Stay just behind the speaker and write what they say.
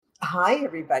Hi,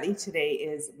 everybody. Today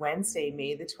is Wednesday,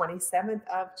 May the 27th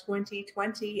of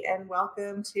 2020, and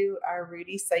welcome to our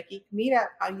Rudy Psychic Meetup.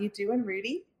 How you doing,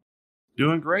 Rudy?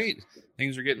 Doing great.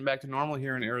 Things are getting back to normal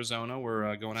here in Arizona.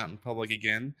 We're going out in public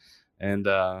again, and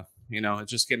it's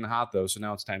just getting hot though. So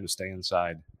now it's time to stay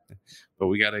inside. But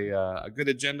we got a good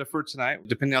agenda for tonight.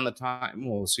 Depending on the time,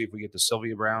 we'll see if we get to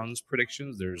Sylvia Brown's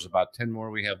predictions. There's about 10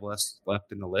 more we have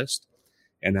left in the list,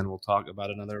 and then we'll talk about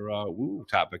another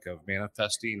topic of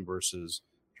manifesting versus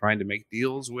trying to make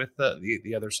deals with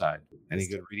the other side. Any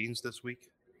good readings this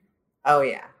week? Oh,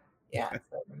 yeah. Yeah.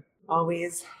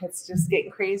 Always, it's just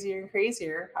getting crazier and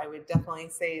crazier. I would definitely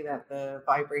say that the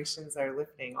vibrations are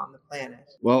lifting on the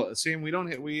planet. Well, Sam, we don't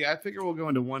hit, we I figure we'll go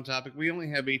into one topic. We only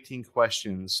have 18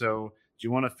 questions. So do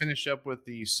you want to finish up with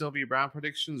the Sylvia Brown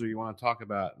predictions or you want to talk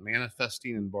about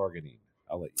manifesting and bargaining?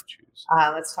 I'll let you choose.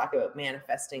 Let's talk about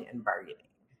manifesting and bargaining.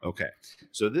 Okay.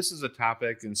 So this is a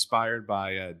topic inspired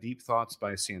by Deep Thoughts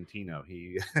by Santino.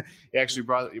 He he actually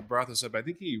brought this up. I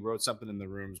think he wrote something in the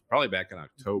rooms probably back in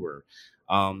October.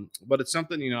 But it's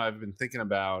something, I've been thinking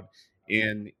about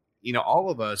in all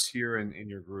of us here in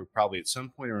your group, probably at some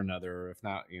point or another, if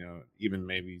not, even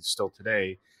maybe still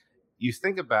today, you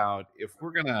think about if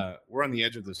we're on the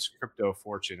edge of this crypto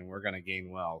fortune and we're gonna gain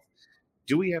wealth,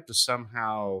 do we have to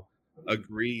somehow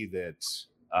agree that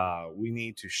we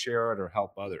need to share it or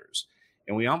help others?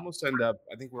 And we almost end up,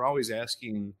 I think we're always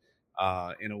asking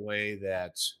in a way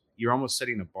that you're almost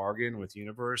setting a bargain with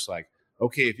universe, like,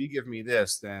 okay, if you give me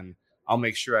this, then I'll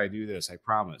make sure I do this, I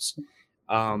promise.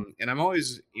 And I'm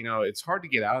always, it's hard to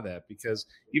get out of that because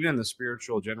even in the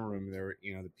spiritual general room, there,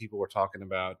 the people we're talking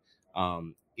about,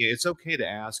 it's okay to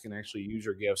ask and actually use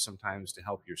your gifts sometimes to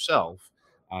help yourself.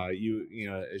 As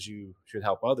you should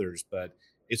help others, but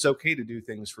it's okay to do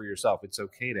things for yourself. It's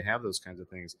okay to have those kinds of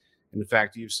things. And in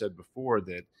fact, you've said before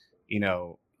that,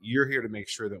 you're here to make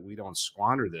sure that we don't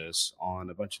squander this on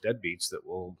a bunch of deadbeats that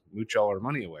will mooch all our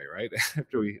money away, right?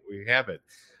 After we have it.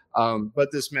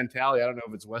 But this mentality, I don't know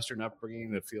if it's Western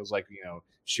upbringing that feels like,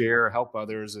 share, help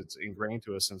others. It's ingrained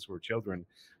to us since we're children.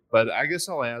 But I guess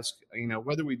I'll ask,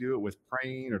 whether we do it with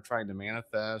praying or trying to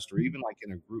manifest or even like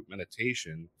in a group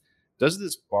meditation, does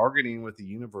this bargaining with the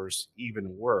universe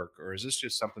even work? Or is this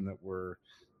just something that we're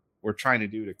trying to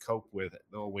do to cope with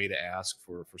no way to ask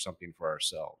for something for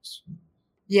ourselves?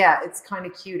 Yeah, it's kind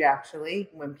of cute actually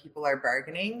when people are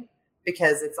bargaining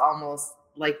because it's almost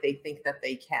like they think that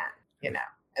they can,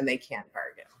 and they can't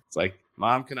bargain. It's like,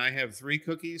 Mom, can I have 3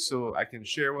 cookies so I can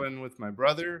share one with my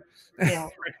brother? Yeah.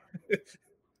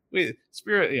 Wait,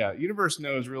 spirit, yeah, universe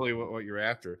knows really what you're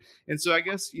after. And so I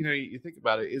guess, you think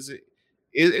about it,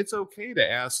 it's okay to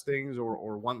ask things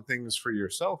or want things for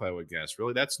yourself, I would guess.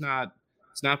 Really, it's not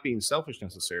being selfish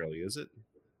necessarily, is it?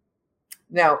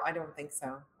 No, I don't think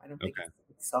so. I don't think Okay.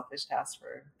 it's selfish to ask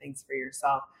for things for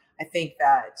yourself. I think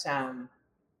that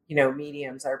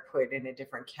mediums are put in a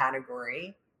different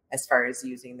category as far as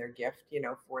using their gift,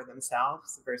 for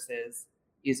themselves versus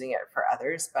using it for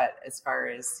others. But as far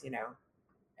as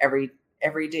every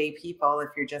everyday people, if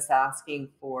you're just asking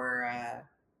for a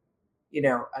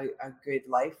good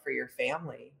life for your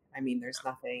family, I mean, there's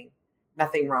nothing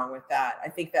wrong with that. I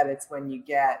think that it's when you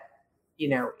get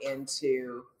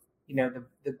into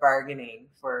the bargaining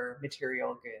for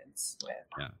material goods with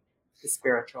Yeah. the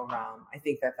spiritual realm. I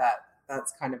think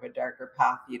that's kind of a darker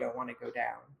path you don't want to go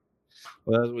down.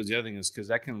 Well, that was the other thing is because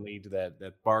that can lead to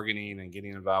that bargaining and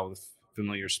getting involved with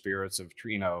familiar spirits of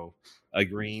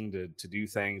agreeing to do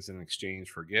things in exchange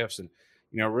for gifts. And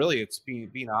really, it's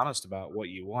being honest about what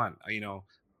you want.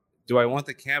 Do I want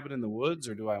the cabin in the woods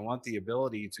or do I want the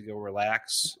ability to go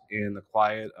relax in the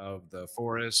quiet of the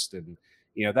forest? And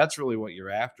that's really what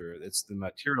you're after. It's the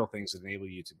material things that enable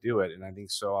you to do it. And I think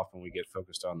so often we get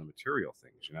focused on the material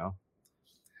things.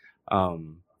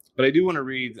 Um, but I do want to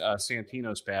read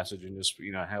Santino's passage and just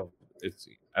have it's.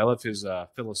 I love his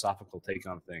philosophical take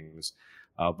on things.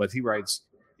 But he writes,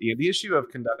 the issue of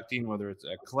conducting whether it's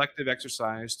a collective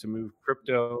exercise to move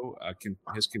crypto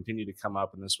has continued to come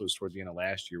up, and this was towards the end of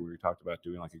last year where we talked about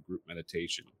doing like a group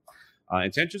meditation.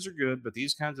 Intentions are good, but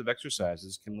these kinds of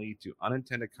exercises can lead to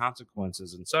unintended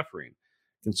consequences and suffering.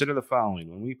 Consider the following: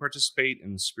 when we participate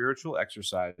in spiritual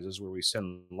exercises where we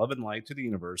send love and light to the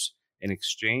universe in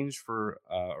exchange for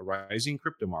a rising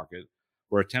crypto market,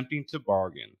 we're attempting to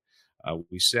bargain.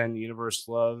 We send universe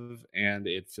love and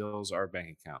it fills our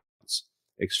bank accounts.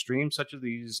 Extremes such as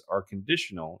these are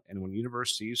conditional, and the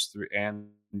universe sees through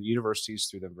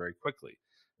them very quickly.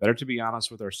 Better to be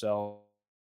honest with ourselves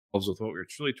with what we're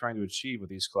truly trying to achieve with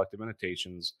these collective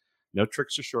meditations. No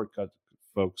tricks or shortcuts,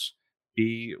 folks.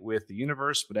 Be with the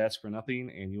universe, but ask for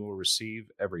nothing, and you will receive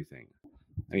everything.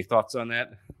 Any thoughts on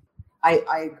that?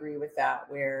 I agree with that.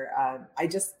 Where I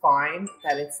just find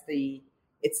that it's the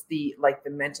like the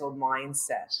mental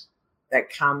mindset that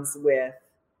comes with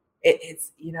it.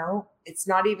 It's it's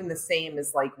not even the same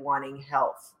as like wanting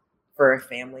health for a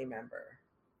family member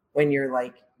when you're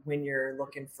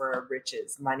looking for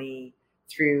riches, money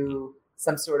through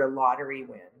some sort of lottery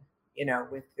win,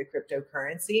 with the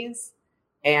cryptocurrencies.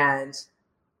 And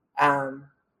um,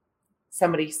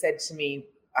 somebody said to me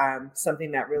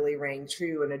something that really rang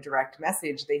true in a direct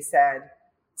message. They said,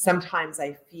 sometimes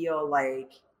I feel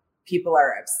like people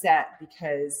are upset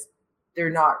because they're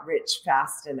not rich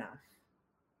fast enough,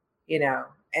 you know?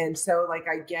 And so like,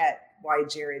 I get why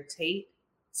Jared Tate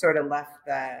sort of left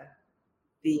the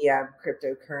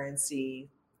cryptocurrency,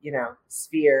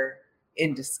 sphere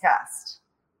in disgust,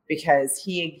 because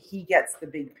he gets the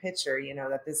big picture,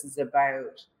 that this is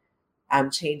about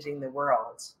changing the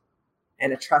world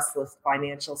and a trustless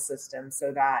financial system,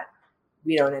 so that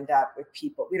we don't end up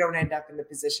in the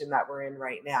position that we're in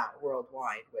right now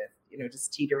worldwide with,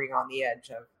 just teetering on the edge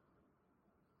of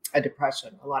a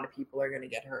depression. A lot of people are going to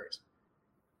get hurt.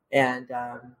 And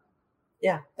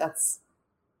yeah, that's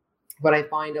what I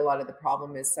find a lot of the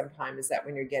problem is sometimes, is that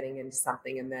when you're getting into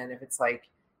something, and then if it's like,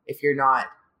 if you're not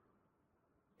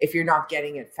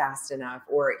getting it fast enough,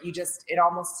 or it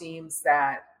almost seems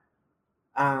that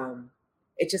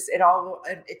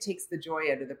it takes the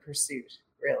joy out of the pursuit,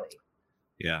 really.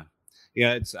 Yeah.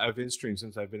 Yeah, I've been interesting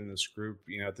since I've been in this group.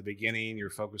 At the beginning, you're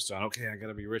focused on, okay, I got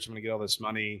to be rich. I'm going to get all this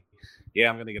money. Yeah,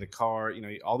 I'm going to get a car.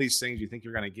 All these things you think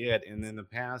you're going to get, and then the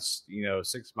past,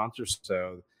 6 months or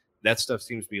so, that stuff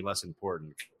seems to be less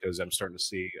important, because I'm starting to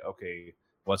see, okay,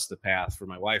 what's the path for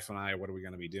my wife and I? What are we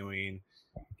going to be doing?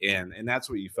 And that's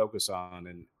what you focus on,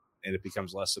 and it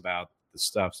becomes less about the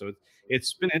stuff. So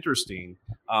it's been interesting.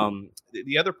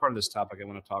 The other part of this topic I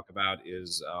want to talk about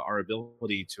is our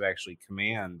ability to actually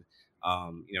command,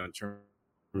 in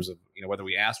terms of whether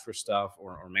we ask for stuff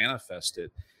or manifest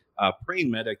it. Praying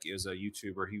Medic is a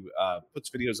YouTuber. He puts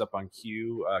videos up on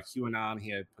QAnon.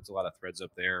 He puts a lot of threads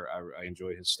up there. I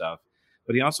enjoy his stuff.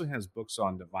 But he also has books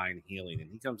on divine healing, and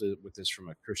he comes with this from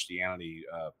a Christianity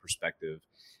perspective.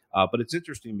 But it's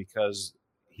interesting because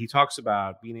he talks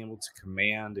about being able to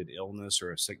command an illness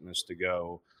or a sickness to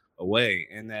go away,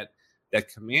 and that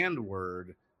command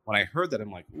word. When I heard that,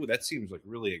 I'm like, "Ooh, that seems like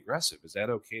really aggressive. Is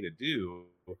that okay to do?"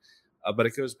 But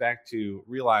it goes back to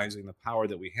realizing the power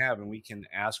that we have, and we can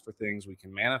ask for things, we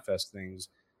can manifest things,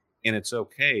 and it's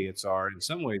okay. In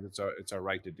some ways, it's our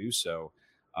right to do so.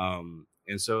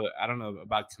 And so I don't know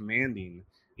about commanding.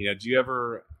 Do you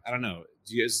ever? I don't know.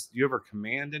 Do you ever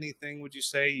command anything? Would you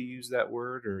say you use that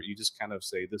word, or you just kind of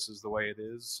say this is the way it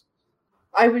is?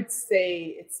 I would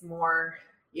say it's more,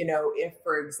 if,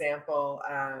 for example,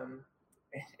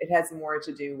 it has more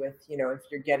to do with, if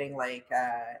you're getting like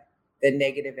the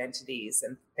negative entities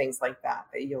and things like that,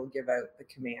 that you'll give out the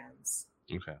commands,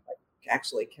 Okay. like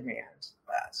actually command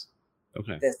that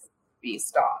Okay. this be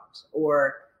stopped,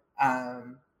 or,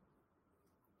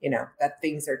 that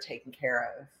things are taken care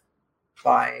of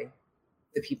by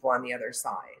the people on the other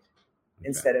side, Okay.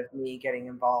 instead of me getting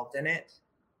involved in it,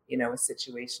 a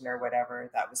situation or whatever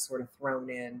that was sort of thrown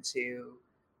in to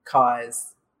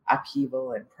cause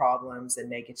upheaval and problems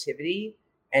and negativity,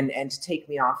 and to take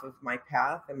me off of my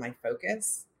path and my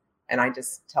focus. And I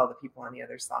just tell the people on the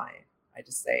other side, I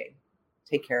just say,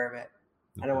 take care of it.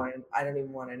 Okay. I don't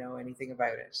even want to know anything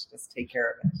about it. Just take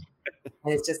care of it.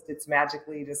 And it's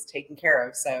magically just taken care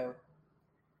of. So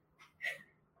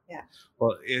yeah.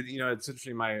 Well, it's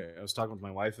interesting. I was talking with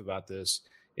my wife about this,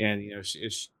 and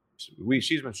she's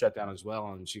been shut down as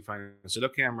well, and she finally said,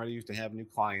 "Okay, I'm ready to have new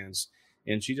clients."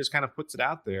 And she just kind of puts it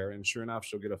out there, and sure enough,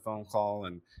 she'll get a phone call,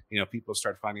 and people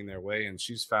start finding their way. And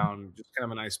she's found just kind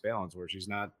of a nice balance where she's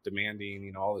not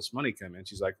demanding all this money come in.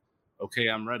 She's like, "Okay,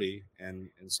 I'm ready," and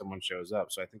someone shows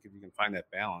up. So I think if you can find that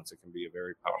balance, it can be a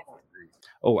very powerful thing.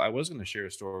 Oh, I was going to share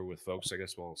a story with folks, I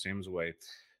guess, while Sam's away.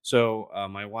 So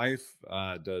my wife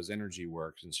does energy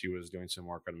work, and she was doing some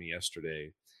work on me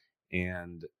yesterday.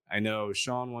 And I know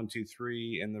Sean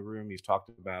 123 in the room. You've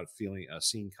talked about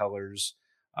seeing colors.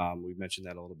 We mentioned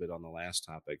that a little bit on the last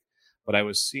topic. But I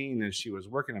was seeing as she was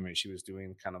working on me, she was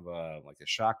doing kind of like a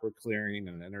chakra clearing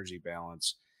and an energy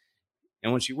balance.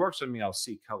 And when she works on me, I'll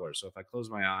see color. So if I close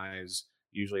my eyes,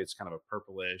 usually it's kind of a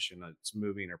purplish and it's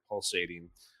moving or pulsating.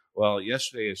 Well,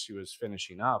 yesterday as she was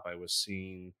finishing up, I was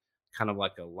seeing kind of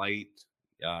like a light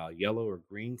yellow or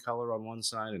green color on one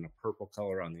side and a purple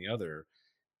color on the other.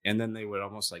 And then they would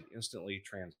almost like instantly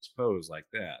transpose like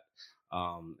that.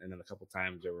 And then a couple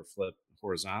times they were flipped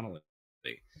horizontally.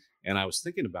 And I was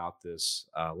thinking about this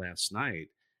last night,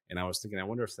 and I was thinking, I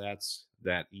wonder if that's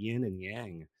that yin and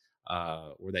yang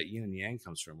where that yin and yang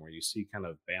comes from, where you see kind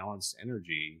of balanced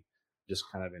energy just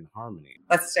kind of in harmony.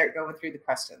 Let's start going through the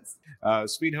questions.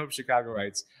 Sweet Hope Chicago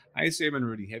writes, "Hi, Sam and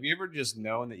Rudy. Have you ever just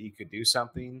known that you could do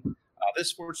something?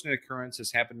 This fortunate occurrence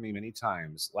has happened to me many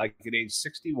times. Like at age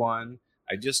 61,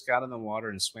 I just got in the water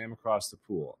and swam across the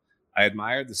pool. I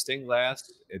admired the stained glass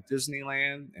at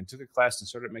Disneyland and took a class and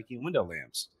started making window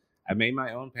lamps. I made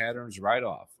my own patterns right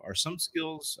off. Are some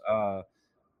skills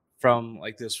from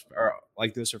like this or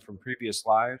from previous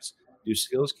lives? Do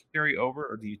skills carry over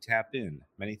or do you tap in?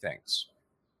 Many thanks."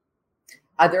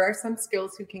 There are some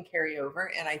skills who can carry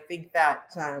over, and I think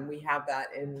that we have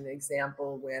that in an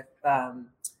example with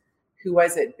who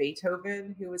was it?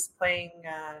 Beethoven, who was playing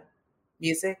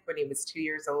music when he was 2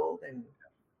 years old and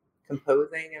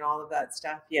composing and all of that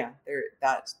stuff. Yeah, there.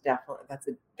 That's definitely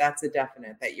that's a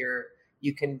definite that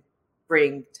you can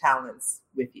bring talents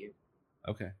with you.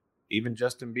 Okay. Even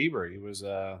Justin Bieber, he was,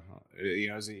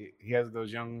 he has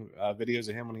those young videos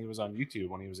of him when he was on YouTube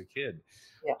when he was a kid.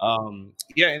 Yeah.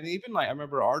 Yeah, and even like I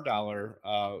remember our dollar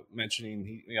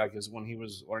mentioning because when he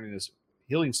was learning this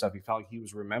healing stuff, he felt like he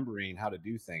was remembering how to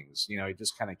do things. It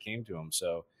just kind of came to him.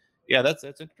 So, yeah, that's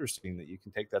interesting that you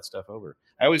can take that stuff over.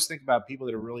 I always think about people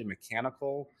that are really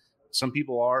mechanical. Some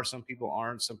people are, some people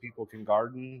aren't. Some people can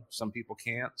garden, some people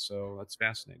can't. So that's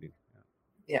fascinating.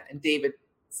 Yeah. Yeah, and David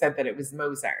said that it was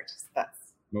Mozart. So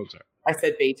Mozart. I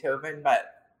said Beethoven,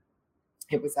 but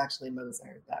it was actually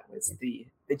Mozart. That was the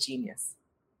genius.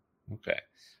 Okay.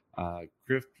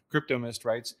 Cryptomist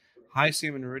writes, "Hi,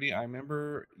 Sam and Rudy. I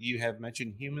remember you have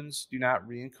mentioned humans do not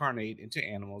reincarnate into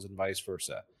animals and vice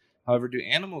versa. However, do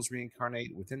animals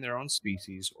reincarnate within their own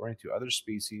species or into other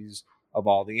species of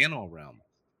all the animal realm?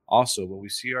 Also, will we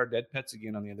see our dead pets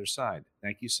again on the other side?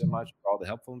 Thank you so much for all the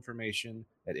helpful information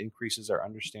that increases our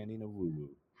understanding of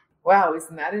woo-woo." Wow,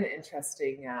 isn't that an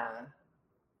interesting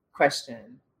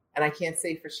question? And I can't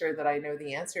say for sure that I know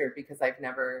the answer because I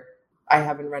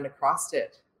haven't run across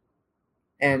it,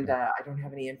 and I don't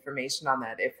have any information on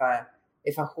that.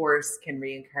 If a horse can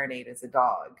reincarnate as a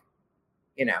dog,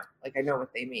 like I know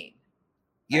what they mean.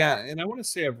 Yeah, and I want to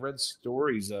say I've read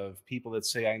stories of people that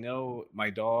say, "I know my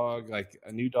dog, like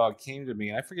a new dog came to me."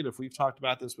 And I forget if we've talked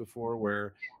about this before,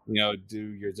 where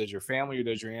does your family or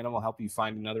does your animal help you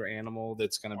find another animal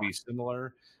that's going to be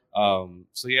similar?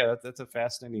 So yeah, that's a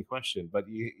fascinating question. But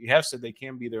you have said they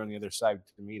can be there on the other side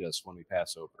to meet us when we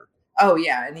pass over. Oh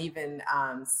yeah, and even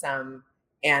some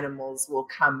animals will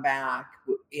come back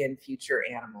in future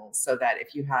animals, so that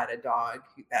if you had a dog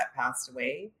that passed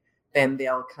away, then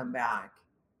they'll come back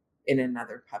in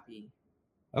another puppy.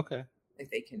 Okay. If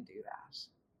they can do that.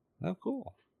 Oh,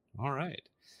 cool. All right.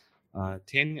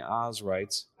 Tanya Oz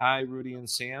writes, "Hi, Rudy and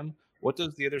Sam. What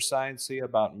does the other side say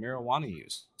about marijuana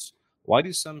use? Why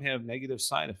do some have negative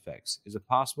side effects? Is it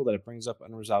possible that it brings up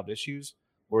unresolved issues,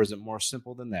 or is it more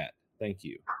simple than that? Thank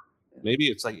you." Maybe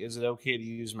it's like, is it okay to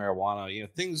use marijuana?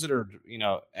 Things that are,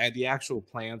 the actual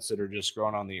plants that are just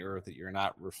grown on the earth that you're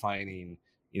not refining,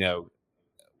 you know,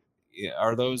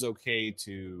 are those okay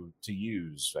to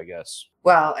use, I guess?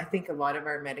 Well, I think a lot of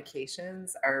our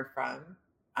medications are from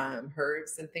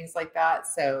herbs and things like that.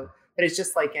 So, but it's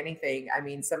just like anything. I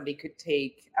mean, somebody could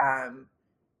take,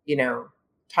 you know,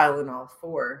 Tylenol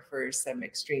for some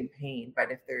extreme pain,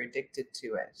 but if they're addicted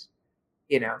to it,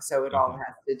 so it all Okay.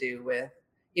 has to do with,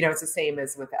 it's the same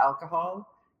as with alcohol.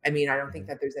 I mean, I don't think Mhm.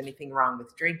 that there's anything wrong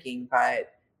with drinking,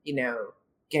 but,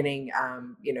 getting,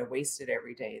 wasted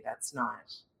every day, that's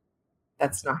not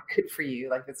good for you.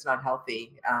 Like it's not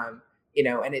healthy. And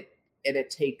it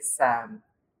takes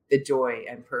the joy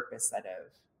and purpose out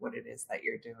of what it is that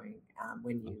you're doing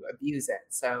when you abuse it.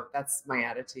 So that's my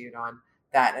attitude on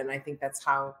that. And I think that's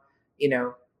how,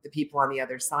 the people on the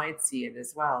other side see it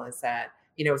as well, is that,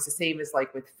 it's the same as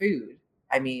like with food.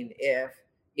 I mean, if,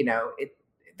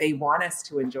 they want us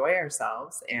to enjoy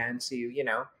ourselves and to,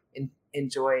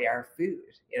 enjoy our food.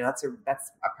 That's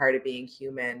a part of being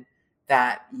human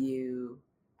that you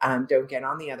don't get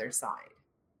on the other side.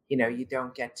 You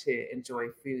don't get to enjoy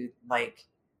food like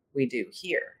we do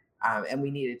here. And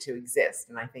we need it to exist.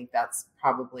 And I think that's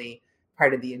probably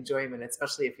part of the enjoyment,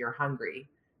 especially if you're hungry.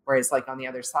 Whereas, like on the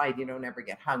other side, you don't ever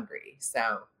get hungry.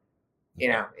 So,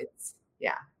 Okay. it's,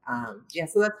 yeah. Yeah.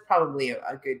 So that's probably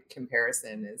a good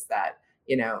comparison, is that,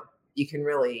 you can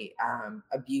really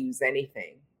abuse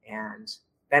anything, and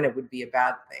then it would be a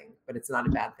bad thing, but it's not a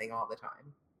bad thing all the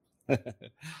time.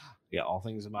 Yeah, all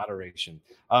things in moderation.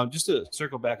 Just to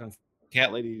circle back on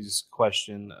Cat Lady's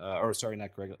question, or sorry,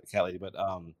 not correct, Cat Lady, but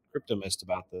Crypto missed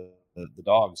about the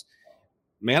dogs.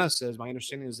 Mana says, "My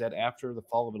understanding is that after the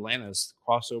fall of Atlantis,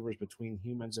 crossovers between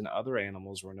humans and other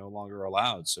animals were no longer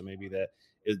allowed. So maybe that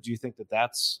Do you think that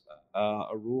that's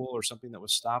a rule or something that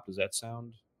was stopped? Does that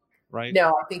sound right? No,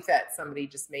 I think that somebody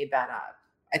just made that up.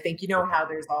 I think, Okay. how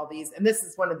there's all these, and this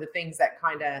is one of the things that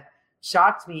kind of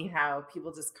shocked me, how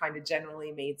people just kind of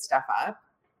generally made stuff up.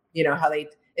 How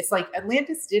it's like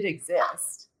Atlantis did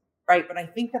exist, right? But I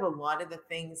think that a lot of the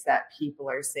things that people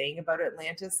are saying about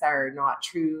Atlantis are not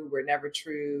true, were never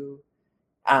true.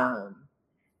 Um,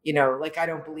 like I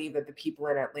don't believe that the people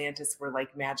in Atlantis were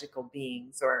like magical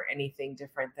beings or anything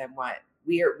different than what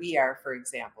we are, for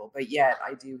example. But yet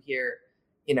I do hear,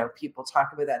 people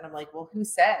talk about that. And I'm like, well, who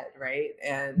said, right?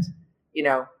 And, you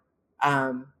know,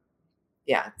 um,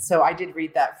 yeah. So I did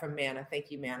read that from Mana.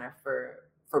 Thank you, Mana, for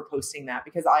posting that,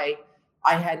 because I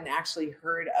hadn't actually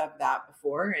heard of that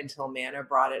before until Mana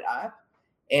brought it up.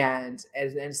 And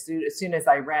as soon as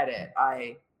I read it,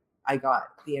 I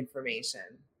got the information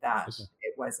that Okay.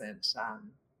 it wasn't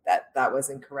that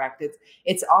wasn't correct.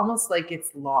 It's almost like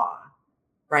it's law,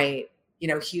 right?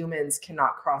 Humans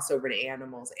cannot cross over to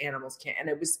animals. Animals can't. And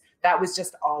that was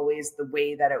just always the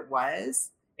way that it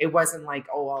was. It wasn't like,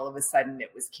 oh, all of a sudden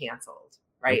it was canceled,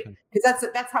 right? Okay. Because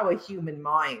that's how a human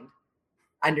mind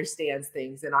understands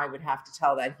things. And I would have to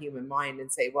tell that human mind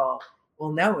and say, well,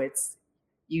 no, it's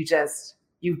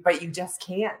but you just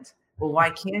can't. Well, why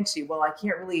can't you? Well, I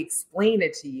can't really explain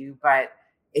it to you, but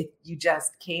you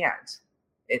just can't.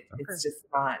 Okay.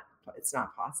 It's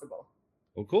not possible.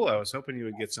 Well, cool. I was hoping you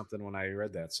would get something when I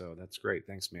read that, so that's great.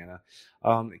 Thanks, Mana.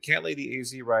 Cat Lady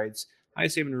AZ writes, "Hi,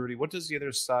 Sam and Rudy. What does the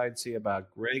other side say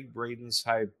about Greg Braden's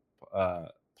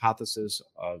hypothesis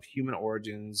of human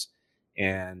origins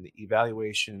and the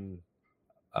evaluation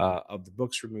of the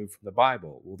books removed from the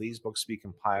Bible? Will these books be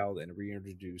compiled and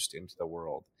reintroduced into the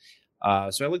world?"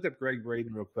 So I looked up Greg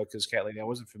Braden real quick because Cat Lady, I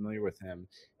wasn't familiar with him,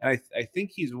 and I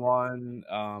think he's one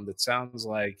that sounds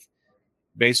like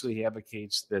basically he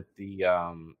advocates that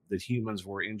that humans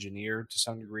were engineered to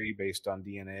some degree based on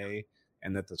DNA,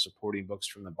 and that the supporting books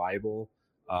from the Bible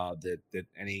that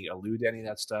any allude to any of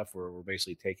that stuff were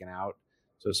basically taken out.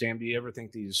 So Sam, do you ever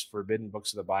think these forbidden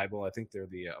books of the Bible? I think they're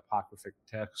the apocryphic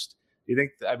text. Do you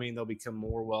think? I mean, they'll become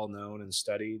more well known and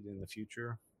studied in the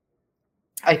future?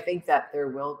 I think that there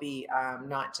will be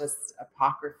not just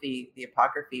the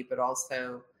apocryphy, but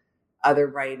also other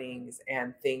writings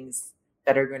and things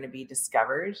that are going to be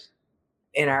discovered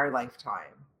in our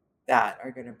lifetime that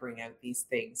are going to bring out these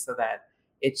things, so that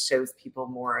it shows people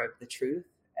more of the truth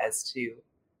as to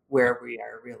where we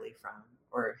are really from,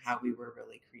 or how we were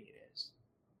really created.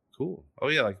 Cool. Oh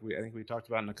yeah, I think we talked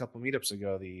about in a couple meetups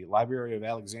ago, the Library of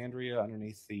Alexandria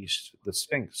underneath the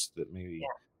Sphinx that maybe Yeah.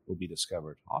 will be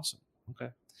discovered. Awesome.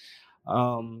 Okay.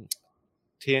 Um,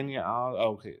 Tanya,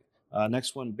 okay.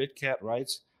 Next one, Bitcat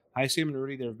writes, "Hi, Sam and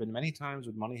Rudy. There have been many times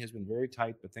when money has been very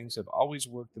tight, but things have always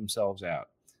worked themselves out.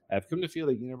 I've come to feel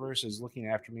the universe is looking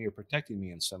after me or protecting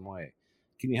me in some way.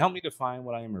 Can you help me define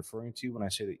what I am referring to when I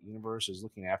say the universe is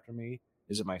looking after me?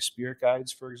 Is it my spirit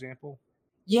guides, for example?"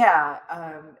 Yeah.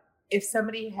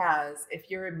 If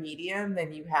you're a medium,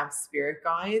 then you have spirit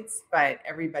guides, but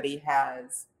everybody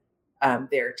has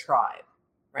their tribe,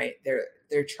 right?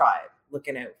 Their tribe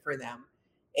looking out for them.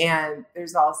 And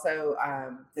there's also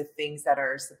the things that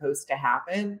are supposed to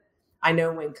happen. I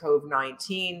know when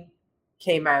COVID-19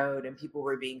 came out and people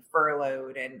were being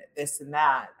furloughed and this and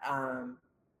that,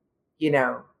 you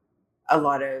know, a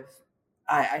lot of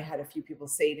I had a few people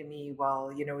say to me, well,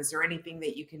 is there anything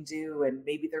that you can do? And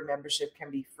maybe their membership can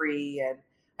be free. And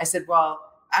I said, well,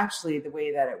 actually, the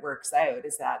way that it works out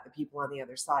is that the people on the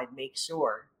other side make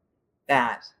sure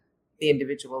that the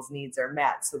individual's needs are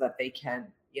met so that they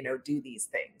can, do these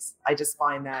things. I just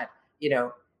find that,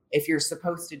 if you're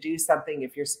supposed to do something,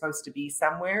 if you're supposed to be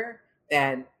somewhere,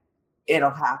 then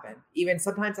it'll happen. Even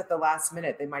sometimes at the last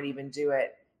minute, they might even do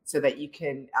it so that you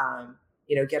can,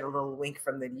 get a little wink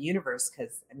from the universe.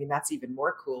 Because I mean, that's even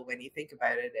more cool when you think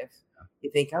about it. If you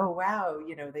think, oh wow,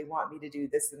 they want me to do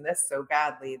this and this so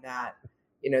badly that,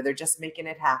 they're just making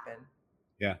it happen.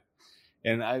 Yeah.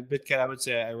 And Bitcat, I would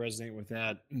say I resonate with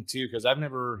that too, because I've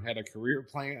never had a career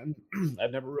plan.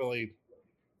 I've never really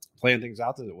planned things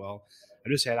out that well. I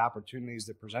just had opportunities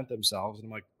that present themselves, and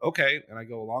I'm like, okay, and I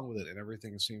go along with it, and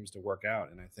everything seems to work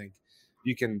out. And I think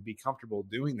you can be comfortable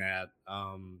doing that.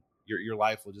 Your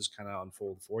life will just kind of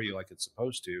unfold for you like it's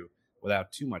supposed to,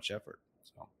 without too much effort.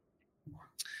 So,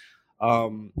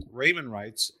 Raymond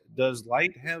writes, "Does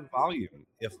light have volume?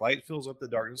 If light fills up the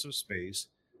darkness of space,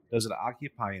 does it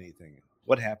occupy anything?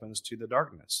 What happens to the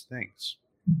darkness? Thanks."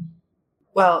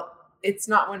 Well, it's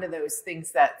not one of those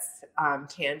things that's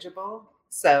tangible.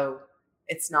 So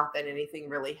it's not that anything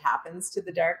really happens to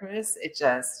the darkness. It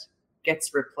just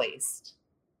gets replaced.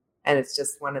 And it's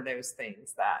just one of those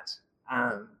things that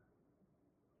Um,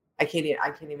 I can't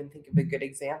even think of a good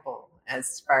example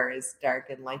as far as dark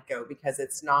and light go, because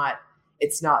it's not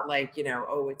like,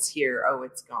 oh, it's here, oh,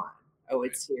 it's gone. Oh, Right.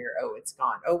 it's here, oh, it's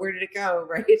gone. Oh, where did it go?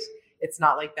 Right? It's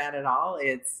not like that at all.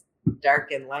 It's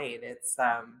dark and light. It's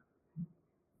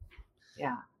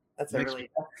yeah, that's a Makes me really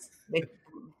that's make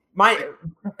mind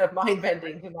mind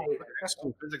bending tonight. high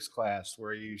school physics class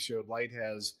where you showed light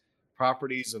has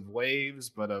properties of waves,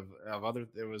 but of other.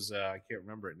 It was I can't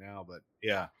remember it now, but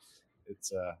yeah,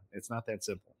 it's not that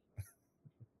simple.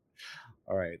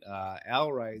 All right.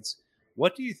 Al writes,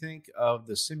 what do you think of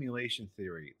the simulation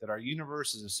theory that our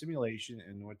universe is a simulation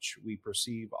in which we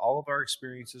perceive all of our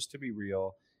experiences to be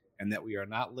real and that we are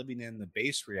not living in the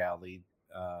base reality,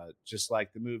 just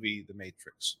like the movie The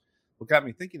Matrix? What got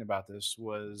me thinking about this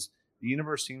was the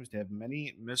universe seems to have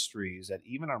many mysteries that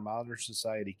even our modern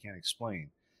society can't explain.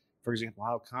 For example,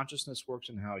 how consciousness works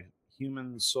and how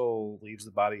human soul leaves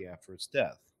the body after its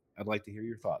death. I'd like to hear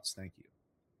your thoughts. Thank you.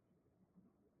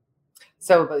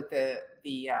 So about the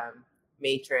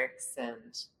Matrix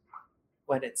and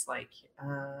what it's like.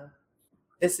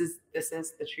 This is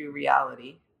the true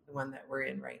reality, the one that we're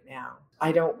in right now.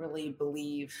 I don't really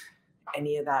believe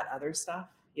any of that other stuff.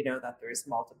 That there's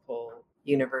multiple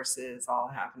universes all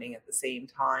happening at the same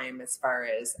time. As far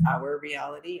as our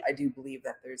reality, I do believe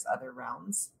that there's other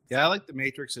realms. Yeah, I like the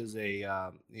Matrix as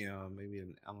a maybe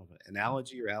an I don't know, if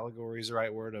analogy or allegory is the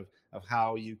right word of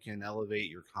how you can elevate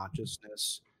your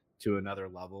consciousness to another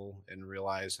level and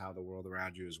realize how the world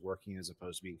around you is working as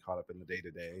opposed to being caught up in the day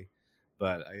to day.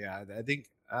 But yeah, I think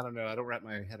I don't know. I don't wrap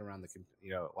my head around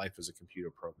life as a computer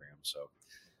program, so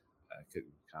I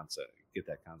couldn't get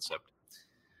that concept.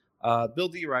 Bill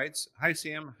D writes, "Hi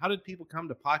Sam, how did people come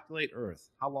to populate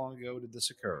Earth? How long ago did this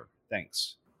occur?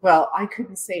 Thanks." Well, I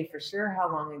couldn't say for sure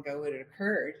how long ago it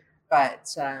occurred,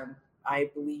 but I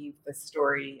believe the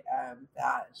story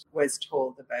that was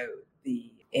told about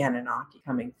the Anunnaki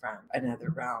coming from another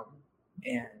realm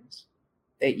and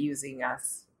that using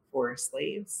us for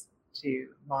slaves to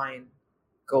mine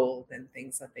gold and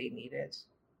things that they needed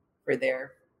for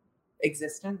their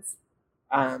existence.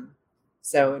 Um,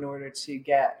 so in order to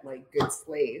get like good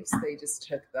slaves, they just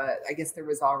took I guess there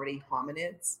was already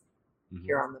hominids Hmm.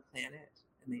 here on the planet,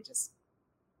 and they just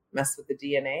messed with the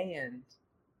DNA, and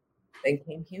then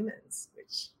came humans,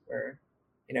 which were,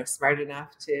 smart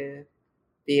enough to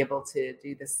be able to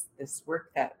do this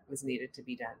work that was needed to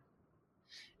be done.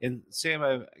 And Sam,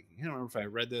 I can't remember if I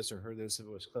read this or heard this, if it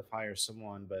was Cliff High or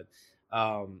someone, but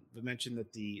they mentioned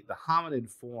that the hominid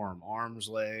form, arms,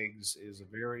 legs, is a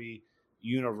very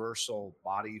universal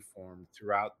body form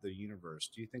throughout the universe.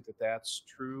 Do you think that that's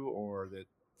true, or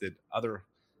that other,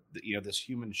 this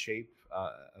human shape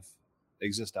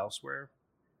exist elsewhere?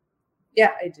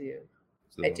 Yeah, I do.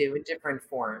 I So do in different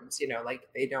forms, like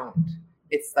they don't,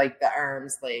 it's like the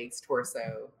arms, legs,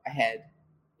 torso, a head,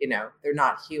 they're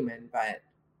not human, but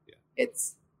yeah.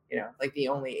 it's, like the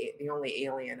only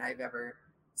alien I've ever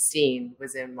seen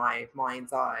was in my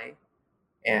mind's eye,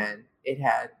 and it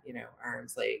had,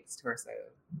 arms, legs, torso.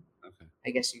 Okay. I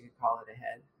guess you could call it a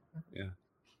head. Yeah.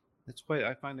 That's quite.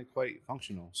 I find it quite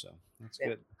functional. So that's Yeah.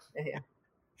 good.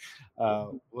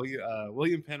 Yeah.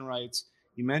 William Penn writes,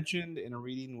 you mentioned in a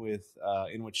reading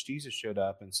in which Jesus showed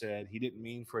up and said he didn't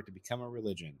mean for it to become a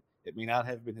religion. It may not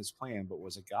have been his plan, but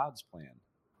was it God's plan?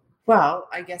 Well,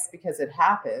 I guess because it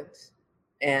happened,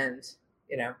 and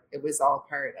it was all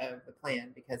part of the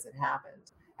plan because it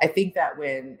happened. I think that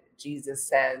when Jesus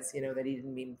says, that he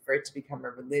didn't mean for it to become a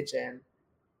religion,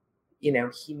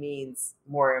 he means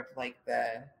more of like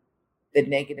the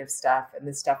negative stuff and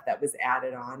the stuff that was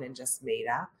added on and just made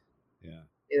up. Yeah.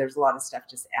 There's a lot of stuff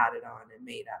just added on and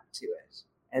made up to it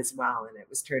as well, and it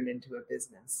was turned into a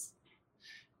business.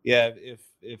 Yeah,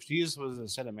 if Jesus was a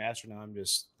set of master, now I'm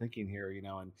just thinking here,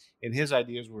 and his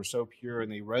ideas were so pure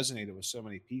and they resonated with so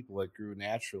many people, it grew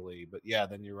naturally. But yeah,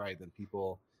 then you're right. Then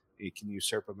people it can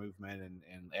usurp a movement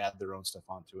and add their own stuff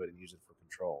onto it and use it for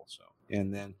control. So,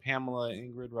 and then Pamela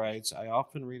Ingrid writes, I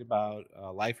often read about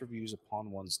life reviews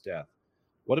upon one's death.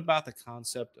 What about the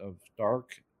concept of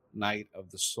dark night of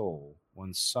the soul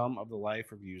when some of the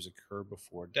life reviews occur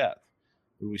before death?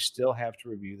 Would we still have to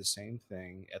review the same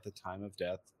thing at the time of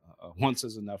death? Once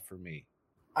is enough for me.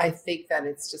 I think that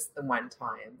it's just the one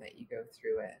time that you go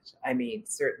through it. I mean,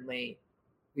 certainly,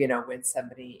 when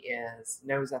somebody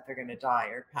knows that they're going to die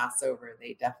or pass over,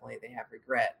 they have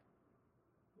regret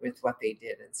with what they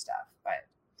did and stuff. But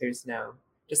there's no,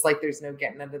 just like there's no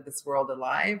getting out of this world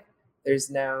alive, there's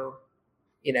no,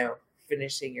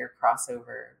 finishing your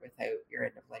crossover without your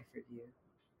end of life review.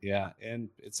 Yeah, and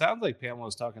it sounds like Pamela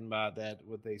was talking about that.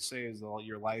 What they say is all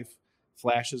your life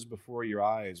flashes before your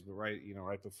eyes, but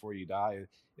right before you die.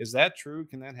 Is that true?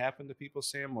 Can that happen to people,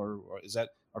 Sam? Or is that,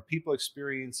 are people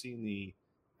experiencing the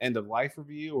end of life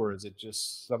review, or is it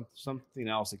just something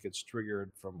else that gets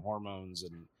triggered from hormones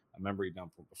and a memory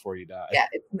dump before you die? Yeah,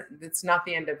 it's not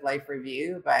the end of life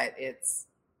review, but it's,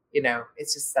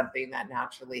 it's just something that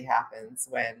naturally happens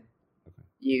when Okay.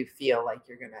 you feel like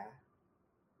you're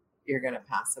gonna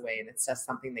pass away, and it's just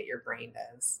something that your brain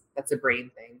does. That's a brain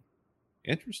thing.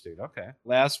 Interesting. Okay.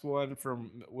 Last one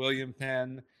from William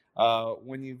Penn.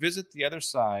 When you visit the other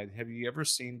side, have you ever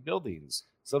seen buildings?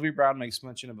 Sylvia Brown makes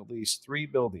mention of at least three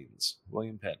buildings.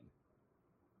 William Penn.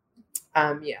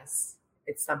 Yes,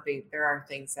 it's something. There are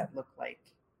things that look like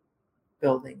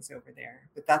buildings over there,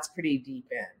 but that's pretty deep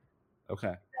in.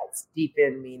 Okay. That's deep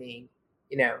in meaning,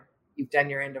 you know, you've done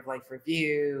your end of life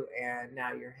review, and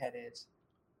now you're headed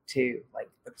to like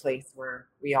the place where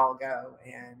we all go,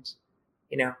 and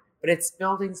but it's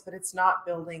buildings, but it's not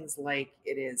buildings like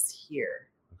it is here.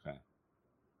 Okay.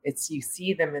 It's, you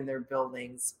see them in their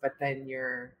buildings, but then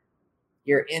you're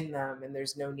in them, and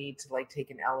there's no need to like take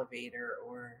an elevator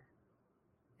or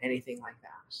anything like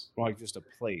that. More like just a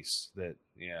place that,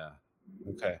 yeah.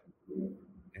 Okay.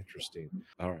 Interesting.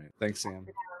 All right. Thanks, Sam.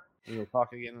 We will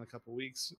talk again in a couple weeks.